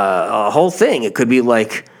like a whole thing. It could be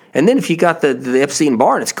like... And then if you got the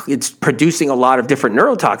Epstein-Barr, it's producing a lot of different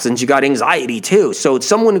neurotoxins, you got anxiety too. So it's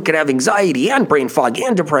someone who could have anxiety and brain fog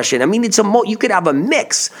and depression. I mean, you could have a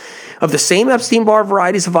mix of the same Epstein-Barr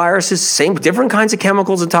varieties of viruses, same different kinds of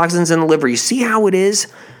chemicals and toxins in the liver. You see how it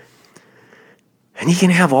is? And you can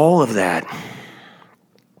have all of that.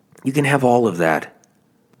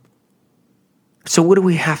 So what do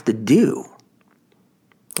we have to do?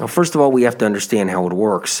 Well, first of all, we have to understand how it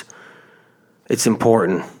works. It's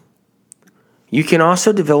important. You can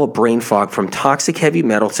also develop brain fog from toxic heavy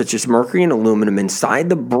metals such as mercury and aluminum inside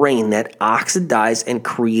the brain that oxidize and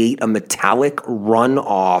create a metallic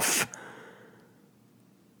runoff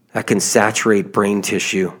that can saturate brain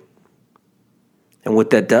tissue. And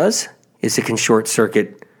what that does is it can short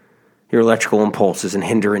circuit your electrical impulses and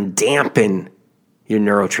hinder and dampen your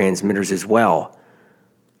neurotransmitters as well.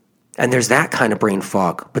 And there's that kind of brain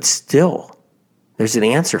fog, but still, there's an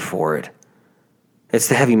answer for it. It's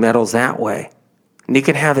the heavy metals that way. And you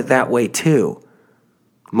can have it that way too.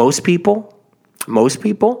 Most people,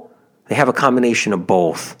 they have a combination of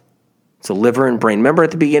both. It's a liver and brain. Remember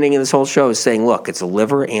at the beginning of this whole show, I was saying, look, it's a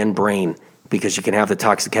liver and brain because you can have the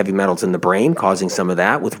toxic heavy metals in the brain causing some of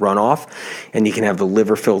that with runoff, and you can have the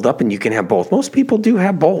liver filled up, and you can have both. Most people do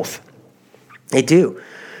have both. They do.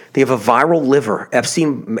 They have a viral liver,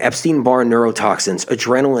 Epstein-Barr neurotoxins,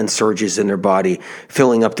 adrenaline surges in their body,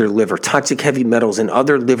 filling up their liver, toxic heavy metals, and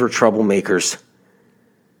other liver troublemakers.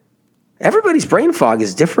 Everybody's brain fog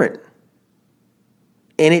is different.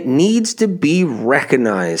 And it needs to be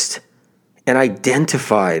recognized and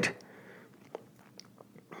identified.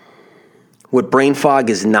 What brain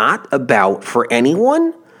fog is not about for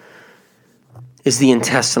anyone is the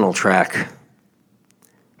intestinal tract.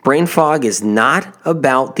 Brain fog is not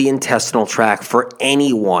about the intestinal tract for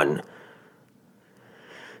anyone.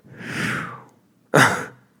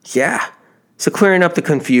 Yeah. So clearing up the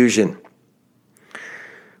confusion.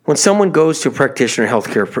 When someone goes to a practitioner,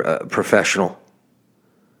 healthcare professional,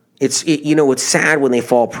 it's sad when they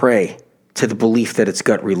fall prey to the belief that it's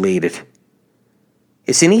gut related.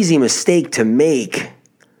 It's an easy mistake to make.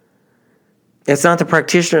 It's not the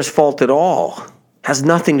practitioner's fault at all. It has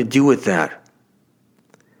nothing to do with that.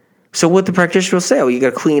 So what the practitioner will say, you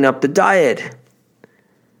got to clean up the diet.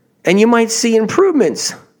 And you might see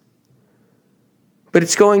improvements.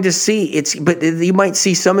 But you might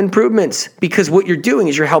see some improvements because what you're doing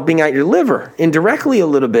is you're helping out your liver indirectly a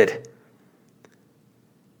little bit.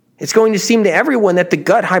 It's going to seem to everyone that the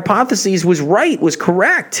gut hypothesis was right, was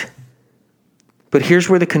correct. But here's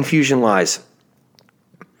where the confusion lies.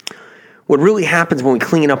 What really happens when we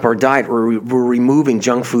clean up our diet, we're removing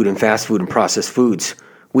junk food and fast food and processed foods.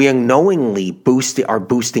 We unknowingly are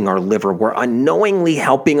boosting our liver. We're unknowingly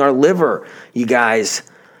helping our liver, you guys.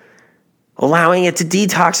 Allowing it to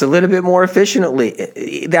detox a little bit more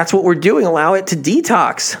efficiently. That's what we're doing. Allow it to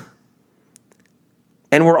detox.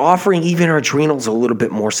 And we're offering even our adrenals a little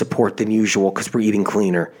bit more support than usual because we're eating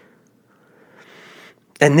cleaner.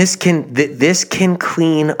 And this can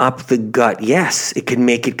clean up the gut. Yes, it can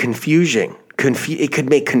make it confusing. It could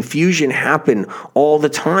make confusion happen all the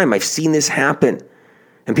time. I've seen this happen.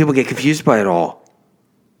 And people get confused by it all.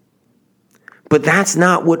 But that's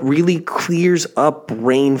not what really clears up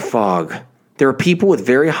brain fog. There are people with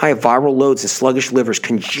very high viral loads and sluggish livers,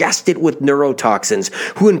 congested with neurotoxins,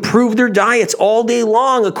 who improve their diets all day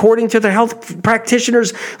long according to their health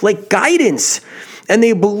practitioners' guidance. And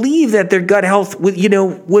they believe that their gut health was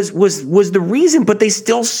the reason, but they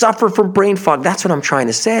still suffer from brain fog. That's what I'm trying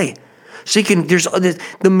to say. So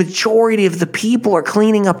the majority of the people are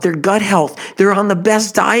cleaning up their gut health. They're on the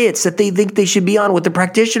best diets that they think they should be on with the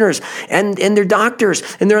practitioners and their doctors,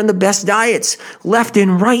 and they're on the best diets left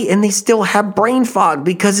and right, and they still have brain fog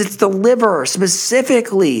because it's the liver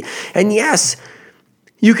specifically. And yes,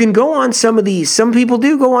 you can go on some people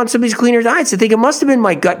do go on some of these cleaner diets. They think it must have been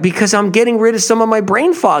my gut because I'm getting rid of some of my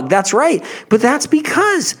brain fog. That's right. But that's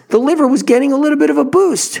because the liver was getting a little bit of a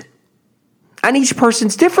boost. And each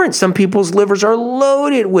person's different. Some people's livers are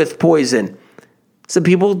loaded with poison. Some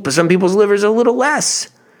people's livers are a little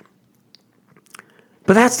less.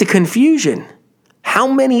 But that's the confusion. How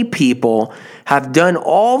many people have done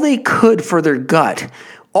all they could for their gut?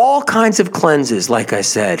 All kinds of cleanses, like I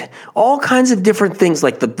said. All kinds of different things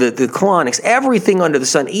like the colonics, everything under the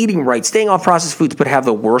sun, eating right, staying off processed foods, but have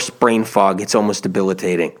the worst brain fog. It's almost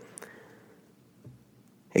debilitating.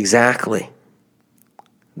 Exactly.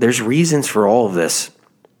 There's reasons for all of this.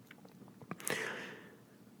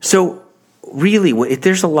 So really,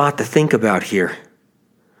 there's a lot to think about here.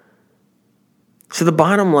 So the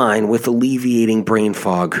bottom line with alleviating brain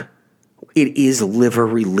fog, it is liver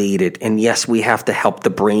related. And yes, we have to help the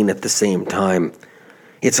brain at the same time.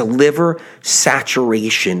 It's a liver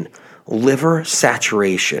saturation,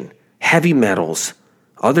 heavy metals,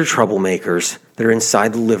 other troublemakers that are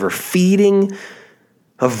inside the liver feeding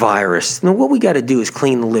a virus. Now, what we got to do is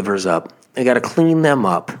clean the livers up. I got to clean them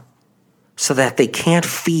up so that they can't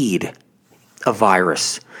feed a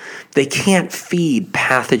virus. They can't feed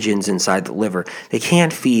pathogens inside the liver. They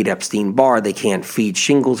can't feed Epstein-Barr. They can't feed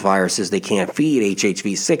shingles viruses. They can't feed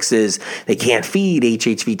HHV6s. They can't feed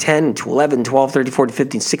HHV10, 11, 12, 13, 14,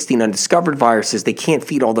 15, 16 undiscovered viruses. They can't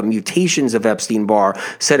feed all the mutations of Epstein-Barr,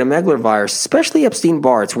 cytomegalovirus, especially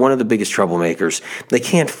Epstein-Barr. It's one of the biggest troublemakers. They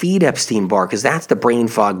can't feed Epstein-Barr because that's the brain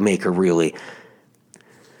fog maker, really.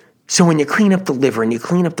 So when you clean up the liver and you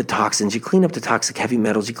clean up the toxins, you clean up the toxic heavy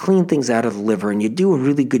metals, you clean things out of the liver, and you do a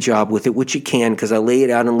really good job with it, which you can because I lay it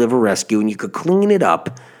out in Liver Rescue, and you could clean it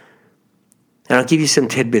up. And I'll give you some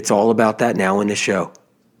tidbits all about that now in the show.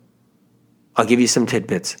 I'll give you some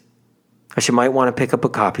tidbits. You might want to pick up a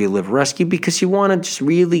copy of Liver Rescue because you want to just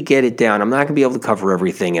really get it down. I'm not going to be able to cover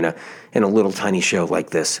everything in a little tiny show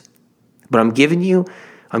like this. But I'm giving you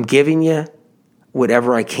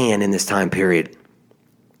whatever I can in this time period.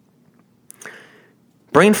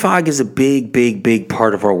 Brain fog is a big, big, big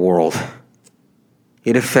part of our world.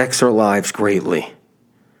 It affects our lives greatly.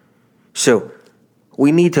 So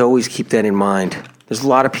we need to always keep that in mind. There's a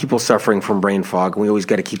lot of people suffering from brain fog, and we always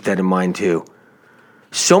got to keep that in mind too.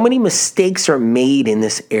 So many mistakes are made in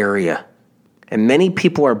this area, and many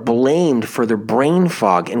people are blamed for their brain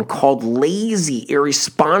fog and called lazy,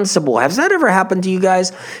 irresponsible. Has that ever happened to you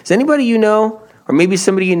guys? Is anybody you know, or maybe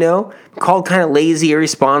somebody you know, called kind of lazy,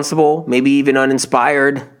 irresponsible, maybe even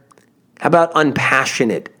uninspired? How about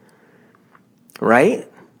unpassionate?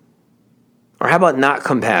 right? Or how about not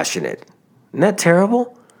compassionate? Isn't that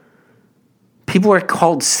terrible? People are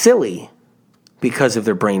called silly because of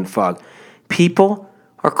their brain fog. People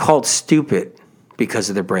are called stupid because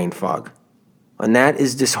of their brain fog. And that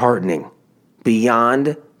is disheartening,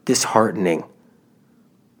 beyond disheartening.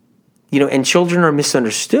 And children are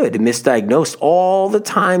misunderstood and misdiagnosed all the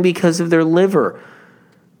time because of their liver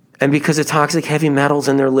and because of toxic heavy metals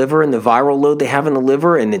in their liver and the viral load they have in the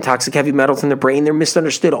liver and the toxic heavy metals in their brain. They're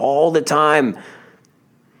misunderstood all the time.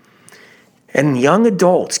 And young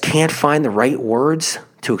adults can't find the right words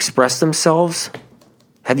to express themselves.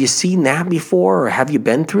 Have you seen that before, or have you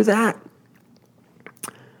been through that?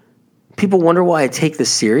 People wonder why I take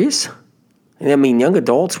this serious. Young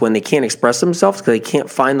adults, when they can't express themselves because they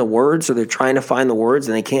can't find the words, or they're trying to find the words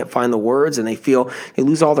and they can't find the words, and they feel they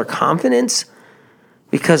lose all their confidence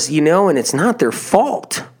because, and it's not their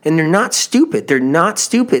fault. And they're not stupid. They're not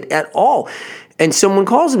stupid at all. And someone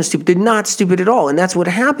calls them stupid. They're not stupid at all. And that's what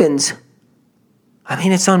happens.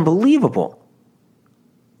 It's unbelievable.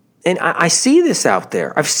 And I see this out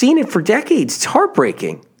there. I've seen it for decades. It's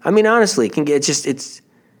heartbreaking. Honestly, it can get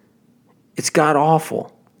it's god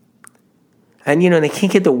awful. And, they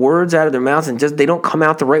can't get the words out of their mouths and they don't come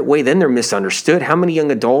out the right way. Then they're misunderstood. How many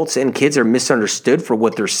young adults and kids are misunderstood for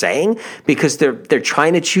what they're saying because they're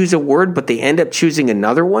trying to choose a word, but they end up choosing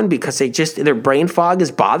another one because their brain fog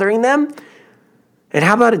is bothering them? And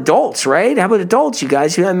how about adults, right? How about adults, you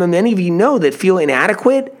guys? Many of you know that feel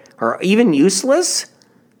inadequate or even useless.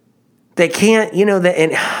 They can't,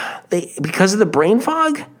 because of the brain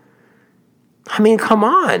fog? Come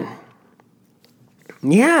on.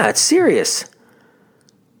 Yeah, it's serious.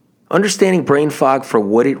 Understanding brain fog for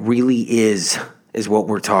what it really is what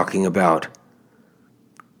we're talking about.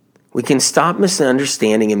 We can stop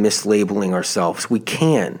misunderstanding and mislabeling ourselves. We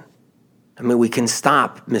can. We can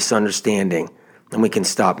stop misunderstanding and we can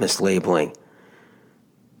stop mislabeling.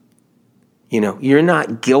 You're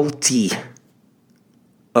not guilty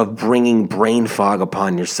of bringing brain fog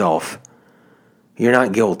upon yourself. You're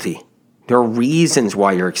not guilty. There are reasons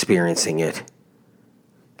why you're experiencing it.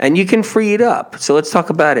 And you can free it up. So let's talk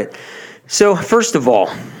about it. So first of all,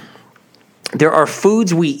 there are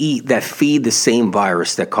foods we eat that feed the same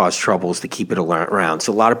virus that cause troubles to keep it around.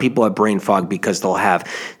 So a lot of people have brain fog because they'll have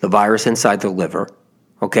the virus inside their liver.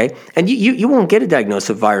 Okay? And you won't get a diagnosis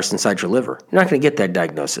of virus inside your liver. You're not going to get that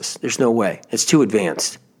diagnosis. There's no way. It's too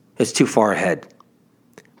advanced. It's too far ahead.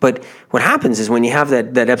 But what happens is when you have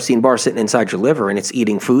that Epstein-Barr sitting inside your liver and it's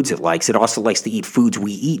eating foods it likes, it also likes to eat foods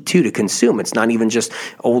we eat too to consume. It's not even just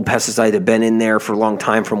old pesticides that have been in there for a long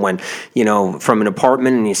time from when, from an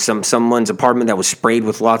apartment and someone's apartment that was sprayed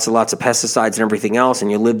with lots of pesticides and everything else and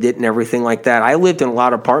you lived it and everything like that. I lived in a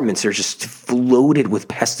lot of apartments. They're just loaded with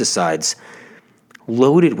pesticides.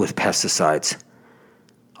 Loaded with pesticides.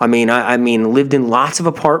 Lived in lots of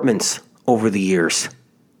apartments over the years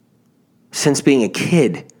since being a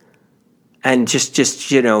kid. And just totally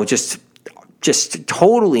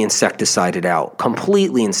insecticided out,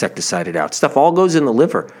 completely insecticided out. Stuff all goes in the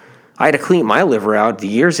liver. I had to clean my liver out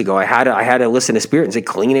years ago. I had to listen to Spirit and say,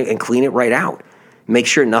 clean it right out. Make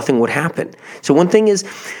sure nothing would happen. So one thing is,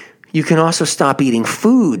 you can also stop eating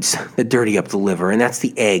foods that dirty up the liver, and that's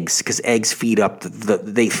the eggs, because eggs feed up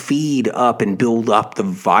they feed up and build up the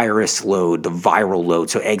virus load, the viral load.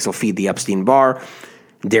 So eggs will feed the Epstein-Barr.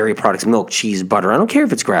 Dairy products, milk, cheese, butter. I don't care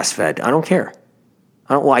if it's grass-fed. I don't care.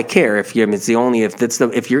 I care if you're going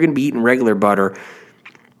to be eating regular butter,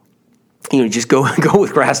 just go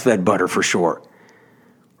with grass-fed butter for sure.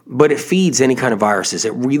 But it feeds any kind of viruses.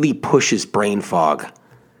 It really pushes brain fog.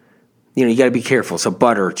 You got to be careful. So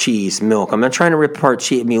butter, cheese, milk. I'm not trying to rip apart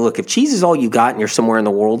cheese. Look, if cheese is all you got and you're somewhere in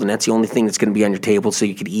the world and that's the only thing that's going to be on your table so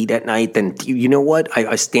you could eat at night, then you know what?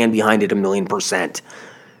 I stand behind it 1,000,000%.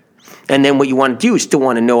 And then what you want to do is still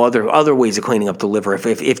want to know other ways of cleaning up the liver.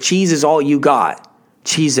 If cheese is all you got,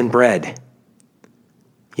 cheese and bread,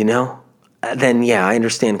 then yeah, I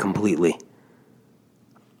understand completely.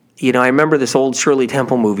 I remember this old Shirley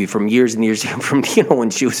Temple movie from years and years from when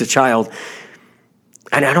she was a child.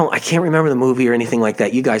 And I can't remember the movie or anything like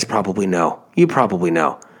that. You guys probably know. You probably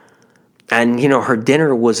know. And her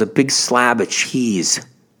dinner was a big slab of cheese.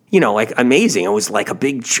 Amazing. It was like a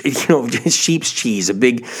big, sheep's cheese, a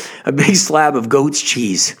big slab of goat's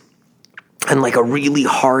cheese, and like a really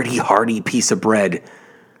hearty piece of bread.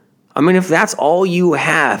 If that's all you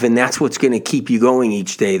have and that's what's going to keep you going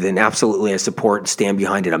each day, then absolutely I support and stand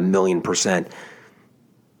behind it 1,000,000%.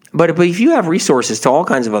 But if you have resources to all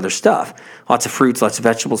kinds of other stuff, lots of fruits, lots of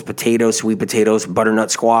vegetables, potatoes, sweet potatoes,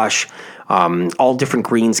 butternut squash, all different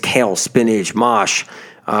greens, kale, spinach, mosh,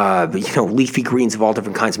 leafy greens of all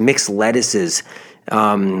different kinds, mixed lettuces,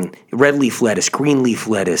 red leaf lettuce, green leaf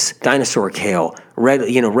lettuce, dinosaur kale,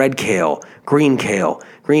 red kale, green kale,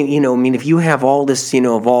 if you have all this,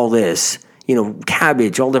 of all this,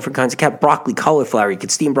 cabbage, all different kinds of broccoli, cauliflower, you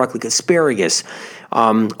could steam broccoli, asparagus,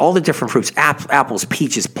 all the different fruits, apples,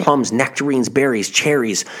 peaches, plums, nectarines, berries,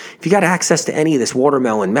 cherries. If you got access to any of this,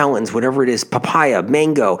 watermelon, melons, whatever it is, papaya,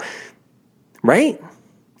 mango, right?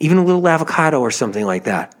 Even a little avocado or something like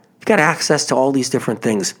that. If you got access to all these different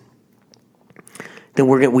things, then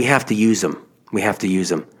we have to use them. We have to use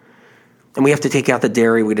them. And we have to take out the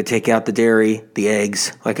dairy. We got to take out the dairy, the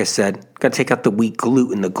eggs, like I said. Got to take out the wheat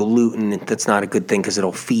gluten. The gluten, that's not a good thing because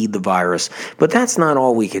it'll feed the virus. But that's not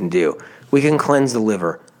all we can do. We can cleanse the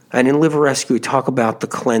liver. And in Liver Rescue, we talk about the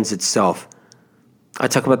cleanse itself. I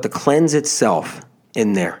talk about the cleanse itself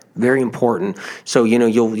in there. Very important. So,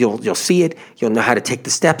 you'll see it. You'll know how to take the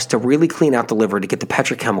steps to really clean out the liver, to get the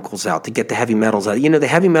petrochemicals out, to get the heavy metals out. The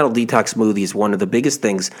heavy metal detox smoothie is one of the biggest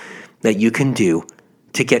things that you can do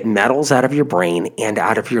to get metals out of your brain and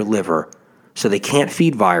out of your liver so they can't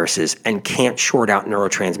feed viruses and can't short out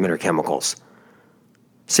neurotransmitter chemicals.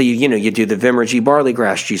 So you do the Vimergy barley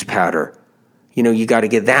grass juice powder. You got to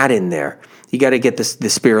get that in there. You got to get the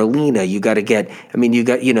spirulina. You got to get, you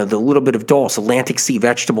got, the little bit of dulse, Atlantic sea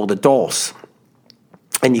vegetable, the dulse.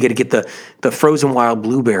 And you got to get the frozen wild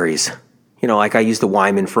blueberries. Like I use the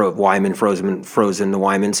Wyman frozen, the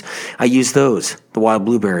Wymans. I use those, the wild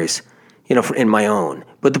blueberries, in my own.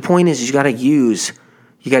 But the point is you got to use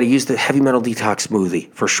the heavy metal detox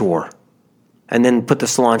smoothie for sure. And then put the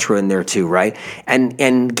cilantro in there too, right?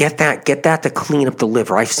 And get that to clean up the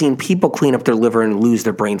liver. I've seen people clean up their liver and lose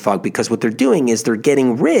their brain fog because what they're doing is they're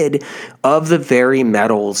getting rid of the very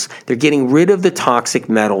metals. They're getting rid of the toxic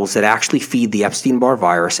metals that actually feed the Epstein-Barr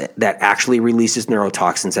virus, that actually releases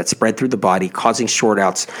neurotoxins that spread through the body, causing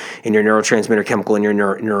short-outs in your neurotransmitter chemical in your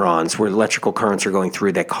neurons, where electrical currents are going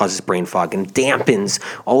through that causes brain fog and dampens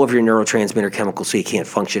all of your neurotransmitter chemicals so you can't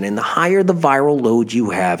function. And the higher the viral load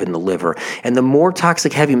you have in the liver, and the more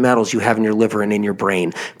toxic heavy metals you have in your liver and in your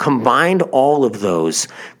brain, combined all of those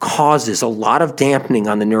causes a lot of dampening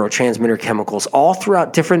on the neurotransmitter chemicals all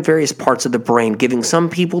throughout different various parts of the brain, giving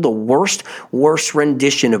some people the worst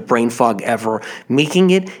rendition of brain fog ever,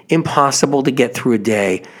 making it impossible to get through a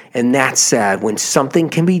day. And that's sad. When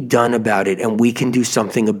something can be done about it and we can do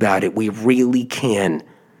something about it, we really can.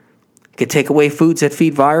 You can take away foods that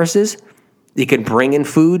feed viruses. You can bring in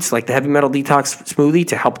foods like the heavy metal detox smoothie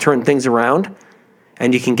to help turn things around.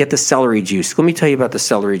 And you can get the celery juice. Let me tell you about the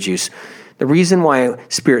celery juice. The reason why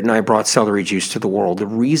Spirit and I brought celery juice to the world, the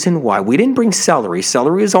reason why we didn't bring celery is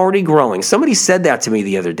already growing. Somebody said that to me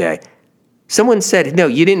the other day. Someone said, no,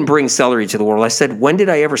 you didn't bring celery to the world. I said, when did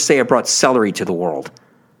I ever say I brought celery to the world?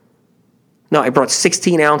 No, I brought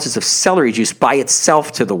 16 ounces of celery juice by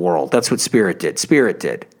itself to the world. That's what Spirit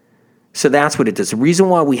did. So that's what it does. The reason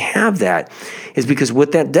why we have that is because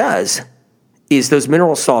what that does is those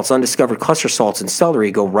mineral salts, undiscovered cluster salts in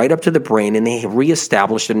celery, go right up to the brain and they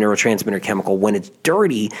reestablish the neurotransmitter chemical. When it's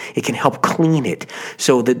dirty, it can help clean it.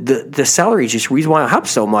 So the celery juice, the reason why it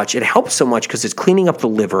helps so much because it's cleaning up the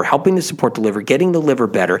liver, helping to support the liver, getting the liver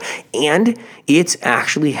better, and it's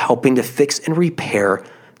actually helping to fix and repair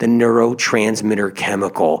the neurotransmitter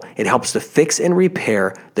chemical. It helps to fix and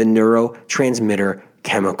repair the neurotransmitter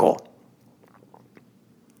chemical.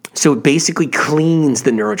 So it basically cleans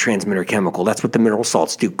the neurotransmitter chemical. That's what the mineral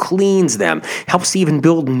salts do. Cleans them. Helps to even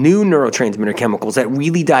build new neurotransmitter chemicals that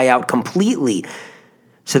really die out completely.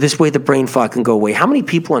 So this way the brain fog can go away. How many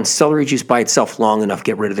people on celery juice by itself long enough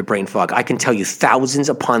get rid of the brain fog? I can tell you thousands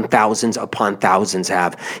upon thousands upon thousands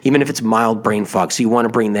have, even if it's mild brain fog. So you want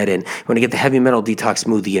to bring that in. You want to get the heavy metal detox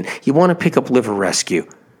smoothie in. You want to pick up Liver Rescue.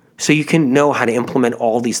 So you can know how to implement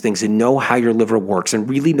all these things and know how your liver works and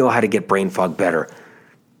really know how to get brain fog better.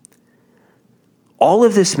 All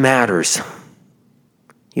of this matters.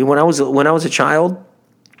 When I was a child,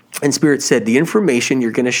 and Spirit said, the information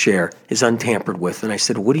you're going to share is untampered with. And I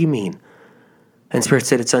said, what do you mean? And Spirit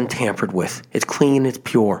said, it's untampered with. It's clean, it's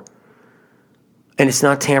pure. And it's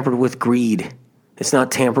not tampered with greed. It's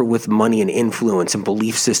not tampered with money and influence and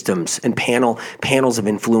belief systems and panels of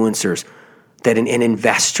influencers and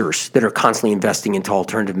investors that are constantly investing into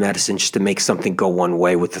alternative medicine just to make something go one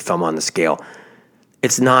way with the thumb on the scale.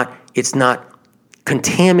 It's not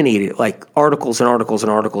contaminated, like articles and articles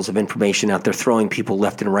and articles of information out there throwing people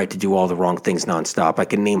left and right to do all the wrong things nonstop. I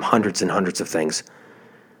can name hundreds and hundreds of things.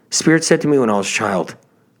 Spirit said to me when I was a child,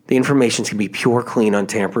 the information's going to be pure, clean,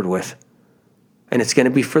 untampered with. And it's going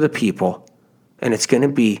to be for the people. And it's going to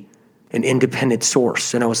be an independent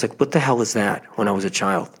source. And I was like, what the hell is that when I was a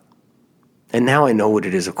child? And now I know what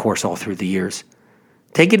it is, of course, all through the years.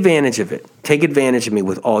 Take advantage of it. Take advantage of me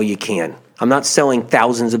with all you can. I'm not selling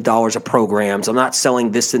thousands of dollars of programs. I'm not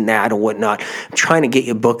selling this and that and whatnot. I'm trying to get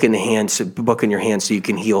you a book in your hand so you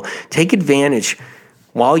can heal. Take advantage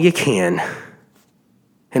while you can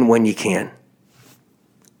and when you can.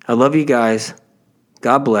 I love you guys.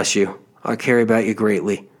 God bless you. I care about you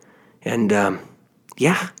greatly. And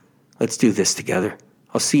let's do this together.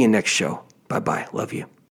 I'll see you next show. Bye-bye. Love you.